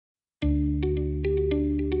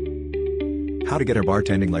How to get a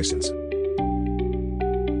bartending license.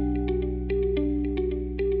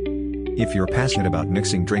 If you're passionate about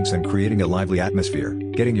mixing drinks and creating a lively atmosphere,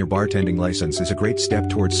 getting your bartending license is a great step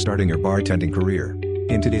towards starting your bartending career.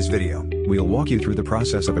 In today's video, we'll walk you through the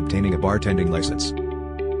process of obtaining a bartending license.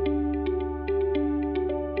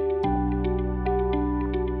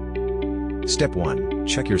 Step 1.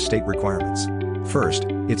 Check your state requirements. First,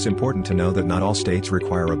 it's important to know that not all states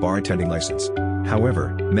require a bartending license.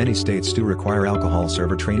 However, many states do require alcohol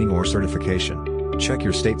server training or certification. Check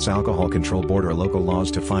your state's alcohol control board or local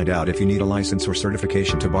laws to find out if you need a license or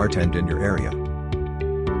certification to bartend in your area.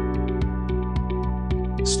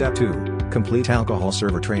 Step 2. Complete alcohol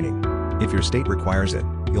server training. If your state requires it,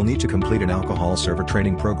 you'll need to complete an alcohol server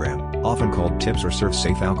training program, often called TIPS or Serve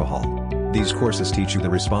Safe Alcohol. These courses teach you the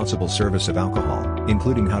responsible service of alcohol,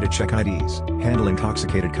 including how to check IDs, handle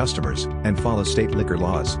intoxicated customers, and follow state liquor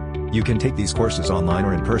laws. You can take these courses online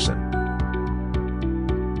or in person.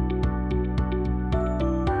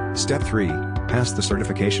 Step 3. Pass the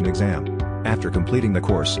certification exam. After completing the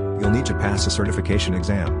course, you'll need to pass a certification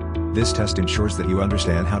exam. This test ensures that you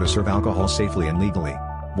understand how to serve alcohol safely and legally.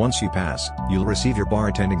 Once you pass, you'll receive your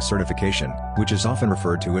bartending certification, which is often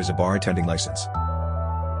referred to as a bartending license.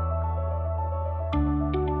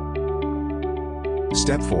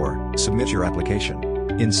 Step 4. Submit your application.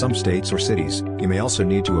 In some states or cities, you may also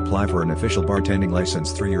need to apply for an official bartending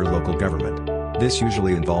license through your local government. This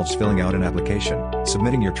usually involves filling out an application,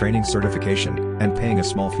 submitting your training certification, and paying a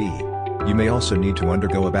small fee. You may also need to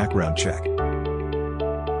undergo a background check.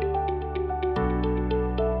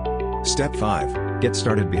 Step 5. Get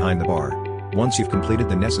started behind the bar. Once you've completed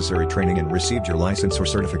the necessary training and received your license or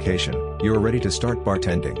certification, you're ready to start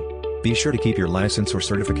bartending. Be sure to keep your license or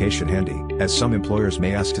certification handy, as some employers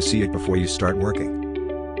may ask to see it before you start working.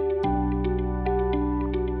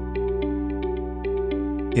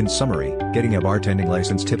 In summary, getting a bartending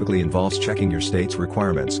license typically involves checking your state's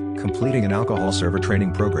requirements, completing an alcohol server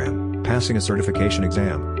training program, passing a certification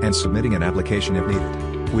exam, and submitting an application if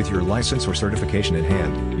needed. With your license or certification in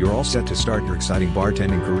hand, you're all set to start your exciting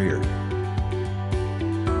bartending career.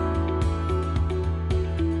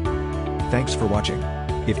 Thanks for watching.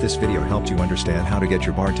 If this video helped you understand how to get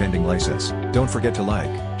your bartending license, don't forget to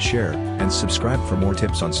like, share, and subscribe for more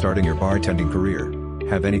tips on starting your bartending career.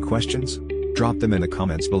 Have any questions? Drop them in the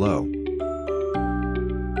comments below.